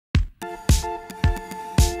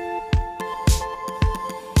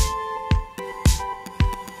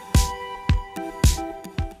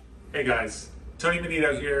Hey guys, Tony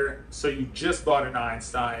Manito here. So you just bought an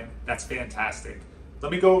Einstein. That's fantastic.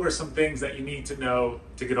 Let me go over some things that you need to know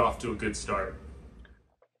to get off to a good start.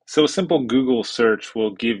 So a simple Google search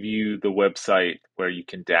will give you the website where you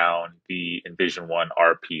can down the Envision One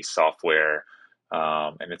RP software.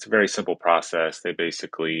 And it's a very simple process. They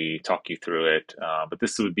basically talk you through it. But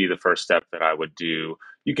this would be the first step that I would do.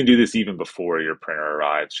 You can do this even before your printer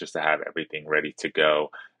arrives, just to have everything ready to go.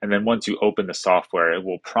 And then once you open the software, it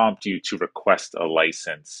will prompt you to request a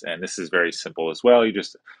license. And this is very simple as well. You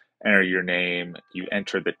just enter your name, you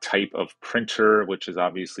enter the type of printer, which is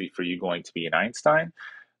obviously for you going to be an Einstein.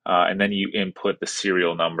 And then you input the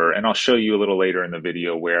serial number, and I'll show you a little later in the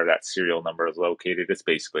video where that serial number is located. It's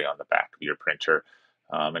basically on the back of your printer,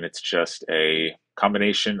 and it's just a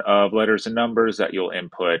combination of letters and numbers that you'll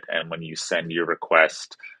input, and when you send your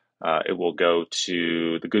request, it will go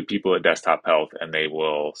to the good people at Desktop Health, and they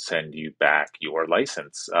will send you back your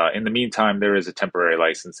license. In the meantime, there is a temporary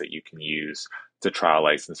license that you can use. It's a trial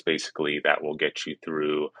license, basically, that will get you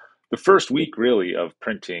through the first week, really, of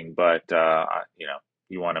printing, but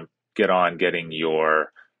you want to get on getting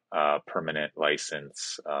your permanent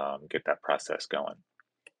license, get that process going.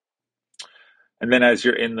 And then as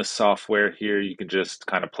you're in the software here, you can just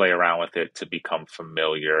kind of play around with it to become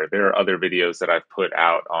familiar. There are other videos that I've put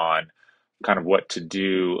out on kind of what to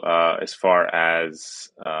do as far as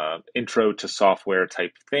intro to software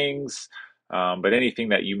type things. But anything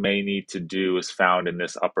that you may need to do is found in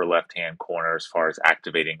this upper left-hand corner as far as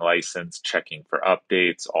activating license, checking for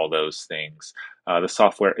updates, all those things. The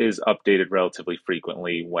software is updated relatively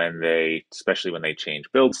frequently especially when they change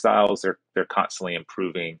build styles. They're constantly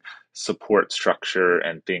improving support structure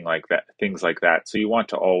and things like that. So you want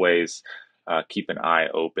to always keep an eye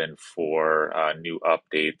open for new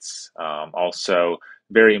updates. Also,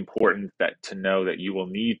 very important to know that you will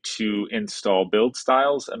need to install build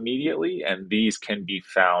styles immediately, and these can be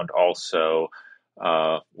found also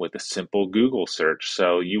with a simple Google search.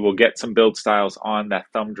 So you will get some build styles on that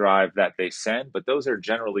thumb drive that they send, but those are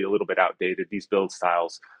generally a little bit outdated. These build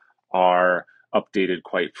styles are updated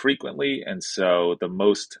quite frequently, and so the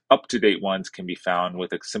most up-to-date ones can be found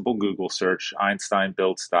with a simple Google search. Einstein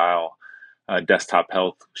build style. Desktop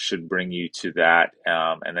Health should bring you to that,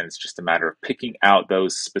 and then it's just a matter of picking out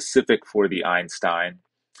those specific for the Einstein,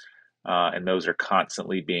 and those are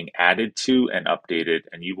constantly being added to and updated,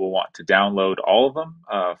 and you will want to download all of them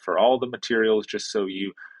for all the materials just so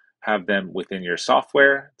you have them within your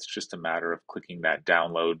software. It's just a matter of clicking that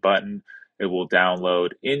download button. It will download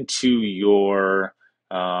into your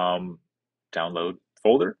download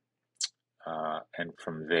folder, and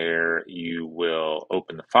from there you will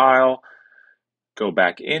open the file, go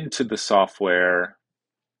back into the software,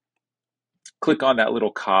 click on that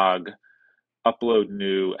little cog, upload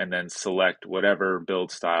new, and then select whatever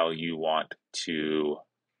build style you want to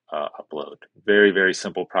upload. Very, very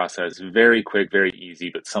simple process, very quick, very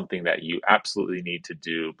easy, but something that you absolutely need to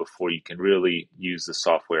do before you can really use the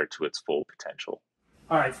software to its full potential.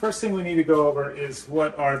 All right, first thing we need to go over is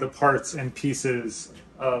what are the parts and pieces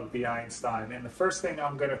of the Einstein. And the first thing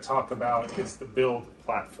I'm going to talk about is the build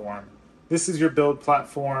platform. This is your build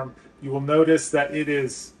platform. You will notice that it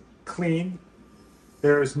is clean.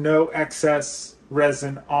 There is no excess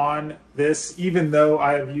resin on this, even though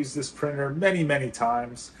I have used this printer many, many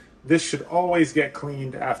times. This should always get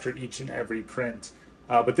cleaned after each and every print.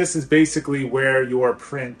 But this is basically where your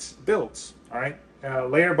print builds, all right?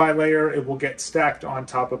 Layer by layer, it will get stacked on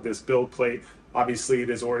top of this build plate. Obviously, it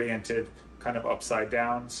is oriented kind of upside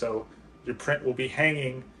down, so your print will be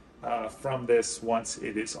hanging from this once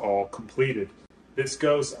it is all completed. This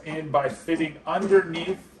goes in by fitting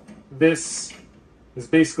underneath. This is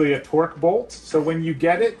basically a torque bolt. So when you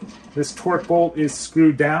get it, this torque bolt is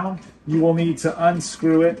screwed down. You will need to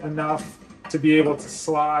unscrew it enough to be able to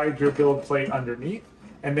slide your build plate underneath,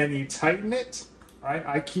 and then you tighten it. Right?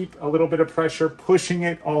 I keep a little bit of pressure pushing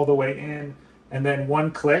it all the way in, and then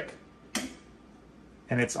one click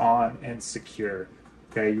and it's on and secure.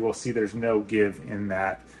 Okay, you will see there's no give in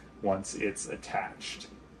that once it's attached.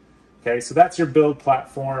 Okay, so that's your build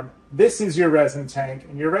platform. This is your resin tank,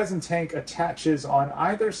 and your resin tank attaches on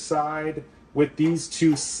either side with these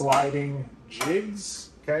two sliding jigs.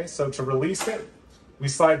 Okay, so to release it, we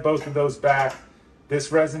slide both of those back.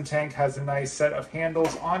 This resin tank has a nice set of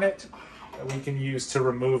handles on it that we can use to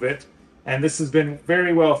remove it. And this has been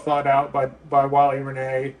very well thought out by Wally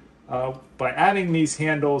Renee by adding these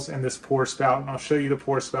handles and this pour spout. And I'll show you the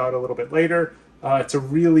pour spout a little bit later. It's a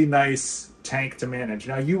really nice tank to manage.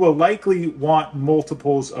 Now, you will likely want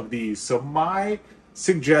multiples of these. So my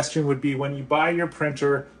suggestion would be when you buy your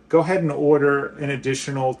printer, go ahead and order an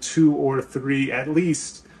additional 2 or 3 at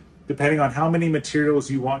least, depending on how many materials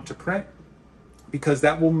you want to print, because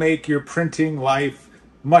that will make your printing life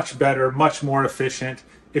much better, much more efficient.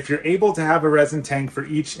 If you're able to have a resin tank for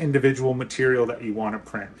each individual material that you want to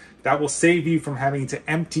print, that will save you from having to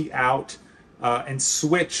empty out and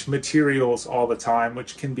switch materials all the time,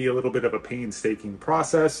 which can be a little bit of a painstaking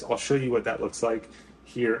process. I'll show you what that looks like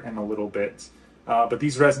here in a little bit. But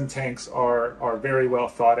these resin tanks are very well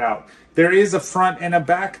thought out. There is a front and a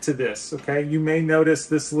back to this, okay? You may notice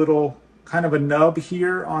this little kind of a nub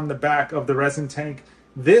here on the back of the resin tank.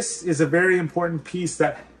 This is a very important piece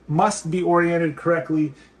that must be oriented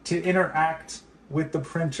correctly to interact with the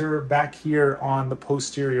printer back here on the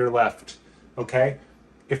posterior left, okay?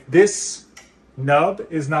 If this nub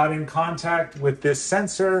is not in contact with this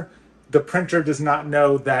sensor, the printer does not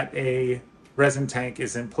know that a resin tank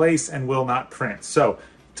is in place and will not print. So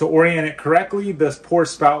to orient it correctly, this pour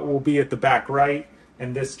spout will be at the back right,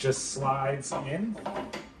 and this just slides in,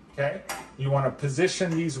 okay? You want to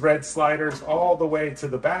position these red sliders all the way to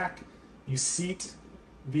the back. You seat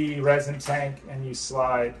the resin tank and you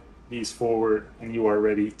slide these forward and you are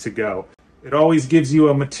ready to go. It always gives you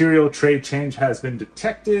a material tray change has been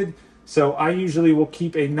detected. So I usually will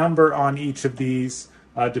keep a number on each of these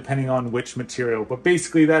depending on which material. But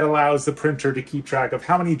basically that allows the printer to keep track of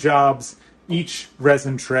how many jobs each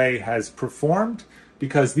resin tray has performed,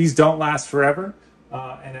 because these don't last forever.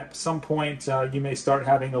 And at some point you may start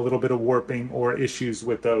having a little bit of warping or issues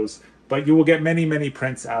with those, but you will get many, many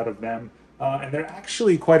prints out of them. And they're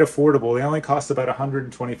actually quite affordable. They only cost about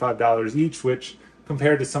 $125 each, which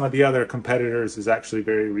compared to some of the other competitors is actually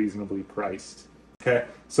very reasonably priced. Okay,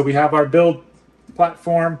 so we have our build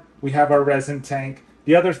platform, we have our resin tank.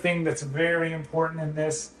 The other thing that's very important in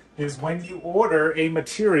this is when you order a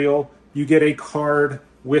material, you get a card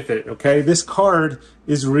with it, okay? This card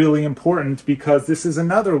is really important because this is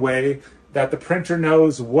another way that the printer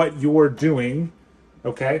knows what you're doing,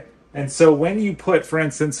 okay? And so when you put, for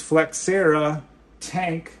instance, Flexera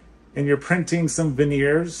tank and you're printing some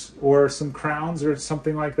veneers or some crowns or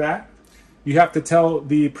something like that, you have to tell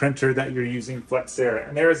the printer that you're using Flexera.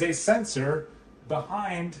 And there is a sensor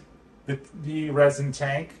behind the resin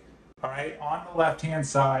tank, all right, on the left-hand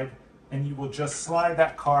side, and you will just slide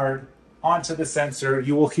that card onto the sensor.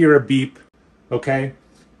 You will hear a beep, okay?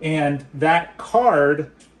 And that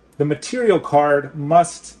card, the material card,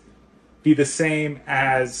 must be the same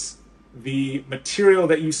as the material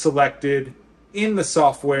that you selected in the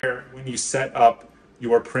software when you set up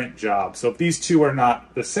your print job. So if these two are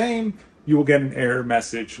not the same, you will get an error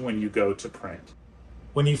message when you go to print.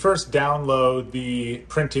 When you first download the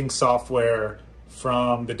printing software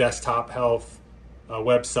from the Desktop Health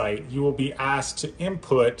website, you will be asked to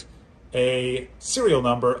input a serial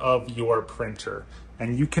number of your printer.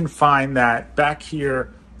 And you can find that back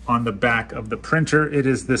here on the back of the printer. It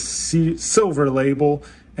is this silver label,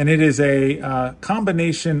 and it is a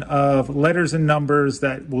combination of letters and numbers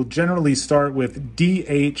that will generally start with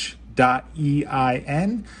DH.EIN,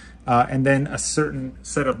 and then a certain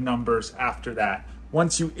set of numbers after that.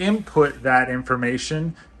 Once you input that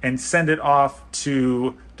information and send it off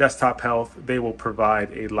to Desktop Health, they will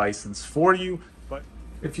provide a license for you. But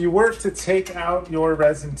if you were to take out your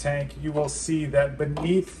resin tank, you will see that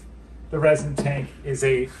beneath the resin tank is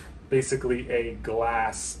basically a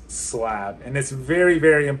glass slab. And it's very,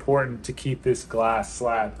 very important to keep this glass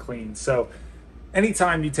slab clean. So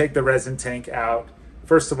anytime you take the resin tank out,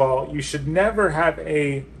 first of all, you should never have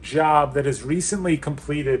a job that is recently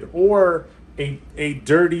completed or a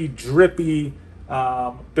dirty, drippy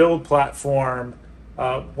build platform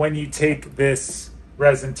when you take this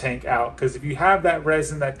resin tank out. Because if you have that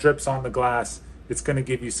resin that drips on the glass, it's going to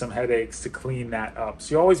give you some headaches to clean that up.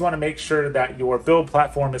 So you always want to make sure that your build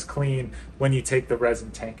platform is clean when you take the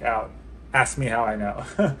resin tank out. Ask me how I know.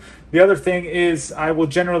 The other thing is I will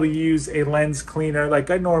generally use a lens cleaner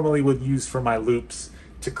like I normally would use for my loupes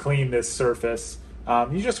to clean this surface.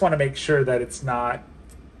 You just want to make sure that it's not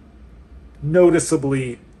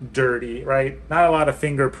noticeably dirty, right? Not a lot of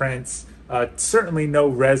fingerprints, certainly no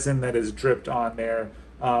resin that is dripped on there.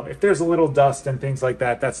 If there's a little dust and things like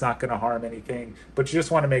that, that's not going to harm anything, but you just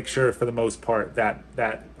want to make sure for the most part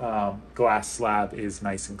that glass slab is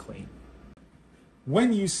nice and clean.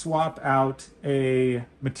 When you swap out a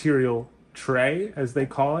material tray, as they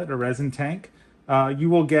call it, a resin tank, you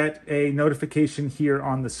will get a notification here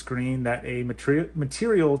on the screen that a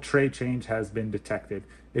material tray change has been detected.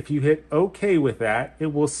 If you hit OK with that,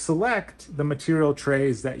 it will select the material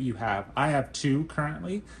trays that you have. I have two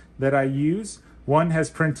currently that I use. One has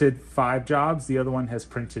printed 5 jobs, the other one has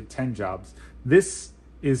printed 10 jobs. This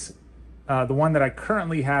is The one that I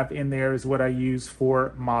currently have in there is what I use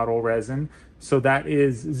for model resin. So that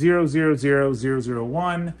is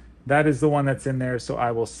 000001. That is the one that's in there. So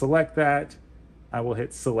I will select that. I will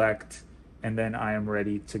hit select, and then I am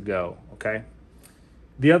ready to go. Okay.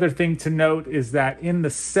 The other thing to note is that in the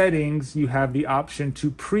settings, you have the option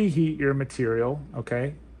to preheat your material,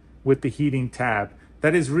 okay, with the heating tab.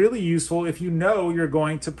 That is really useful if you know you're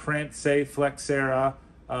going to print, say, Flexera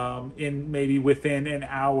in maybe within an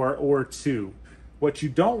hour or two. What you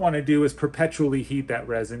don't want to do is perpetually heat that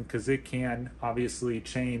resin because it can obviously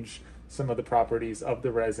change some of the properties of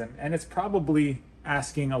the resin, and it's probably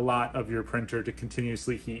asking a lot of your printer to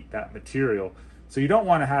continuously heat that material. So you don't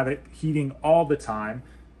want to have it heating all the time.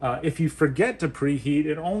 If you forget to preheat,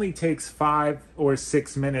 it only takes 5 or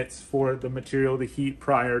 6 minutes for the material to heat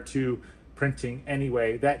prior to printing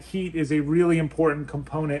anyway. That heat is a really important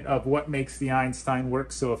component of what makes the Einstein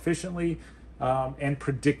work so efficiently and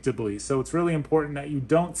predictably. So it's really important that you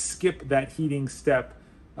don't skip that heating step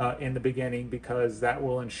in the beginning, because that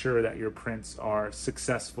will ensure that your prints are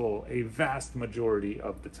successful a vast majority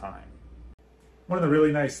of the time. One of the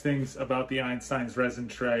really nice things about the Einstein's resin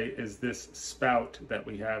tray is this spout that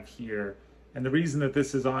we have here. And the reason that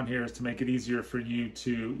this is on here is to make it easier for you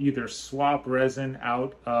to either swap resin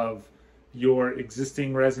out of your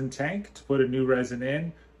existing resin tank to put a new resin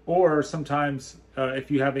in, or sometimes if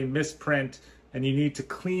you have a misprint and you need to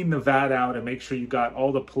clean the vat out and make sure you got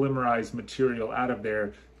all the polymerized material out of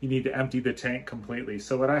there, you need to empty the tank completely.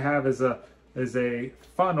 So what I have is a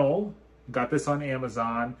funnel, got this on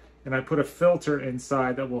Amazon, and I put a filter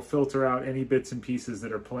inside that will filter out any bits and pieces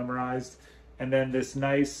that are polymerized. And then this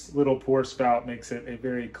nice little pour spout makes it a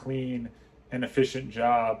very clean and efficient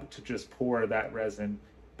job to just pour that resin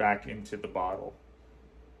back into the bottle.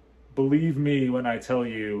 Believe me when I tell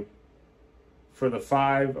you, for the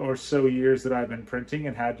 5 or so years that I've been printing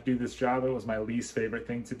and had to do this job, it was my least favorite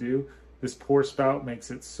thing to do. This pour spout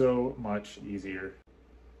makes it so much easier.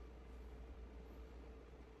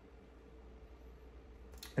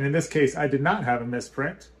 And in this case, I did not have a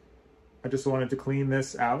misprint. I just wanted to clean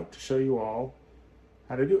this out to show you all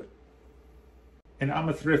how to do it. And I'm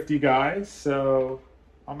a thrifty guy, so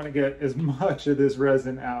I'm gonna get as much of this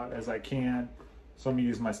resin out as I can. So I'm gonna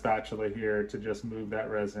use my spatula here to just move that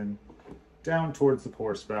resin down towards the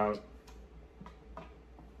pour spout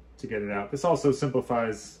to get it out. This also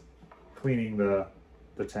simplifies cleaning the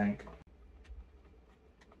tank.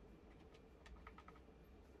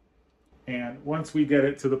 And once we get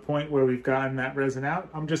it to the point where we've gotten that resin out,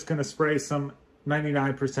 I'm just gonna spray some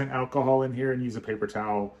 99% alcohol in here and use a paper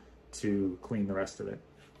towel to clean the rest of it.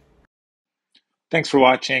 Thanks for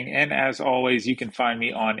watching. And as always, you can find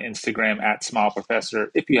me on Instagram at SmileProfessor.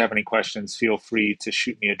 If you have any questions, feel free to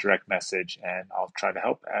shoot me a direct message and I'll try to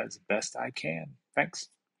help as best I can. Thanks.